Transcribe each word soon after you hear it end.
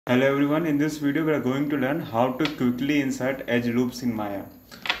Hello everyone, in this video we are going to learn how to quickly insert edge loops in Maya.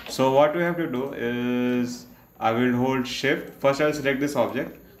 So what we have to do is I will hold shift. First I will select this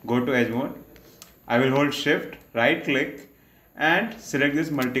object, go to edge mode. I will hold shift, right click and select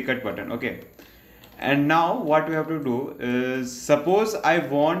this multi-cut button. Okay. And now what we have to do is suppose I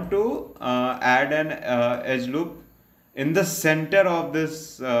want to add an edge loop in the center of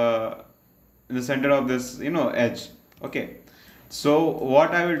this edge. Okay, so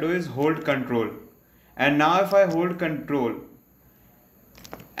what I will do is hold control, and now if I hold control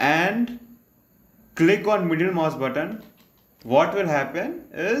and click on middle mouse button, what will happen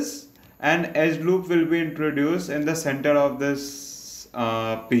is an edge loop will be introduced in the center of this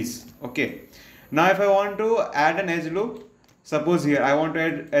piece. Okay, now if I want to add an edge loop, suppose here I want to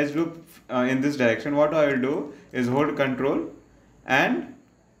add edge loop in this direction, what I will do is hold control and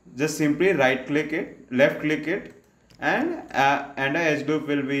just simply right click it, left click it, and an edge loop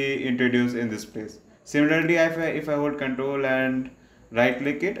will be introduced in this place. Similarly, if I hold control and right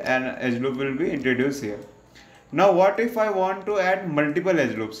click it, an edge loop will be introduced here. Now what if I want to add multiple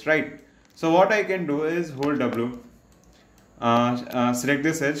edge loops, right? So what I can do is hold W, select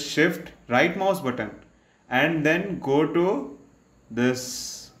this edge, shift right mouse button, and then go to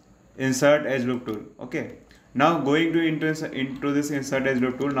this insert edge loop tool. Okay, now going to into this insert edge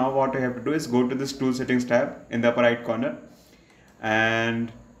loop tool, now what I have to do is go to this tool settings tab in the upper right corner, and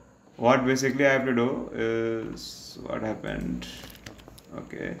what basically I have to do is what happened.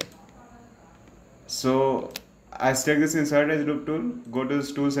 Okay, so I select this insert edge loop tool, go to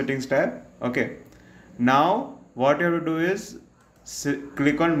this tool settings tab. Okay, now what you have to do is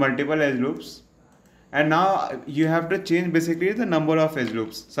click on multiple edge loops, and now you have to change basically the number of edge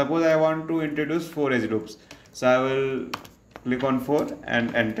loops. Suppose I want to introduce 4 edge loops, so I will click on 4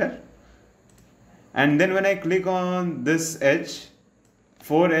 and enter, and then when I click on this edge,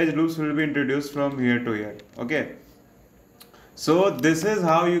 4 edge loops will be introduced from here to here. Okay, so this is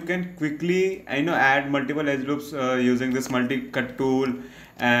how you can quickly add multiple edge loops using this multi-cut tool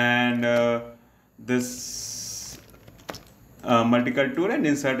and this multi-cut tool and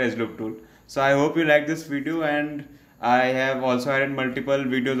insert edge loop tool. So I hope you like this video, and I have also added multiple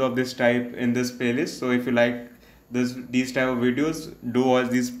videos of this type in this playlist. So if you like these type of videos, do watch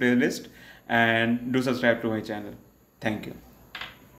this playlist and do subscribe to my channel. Thank you.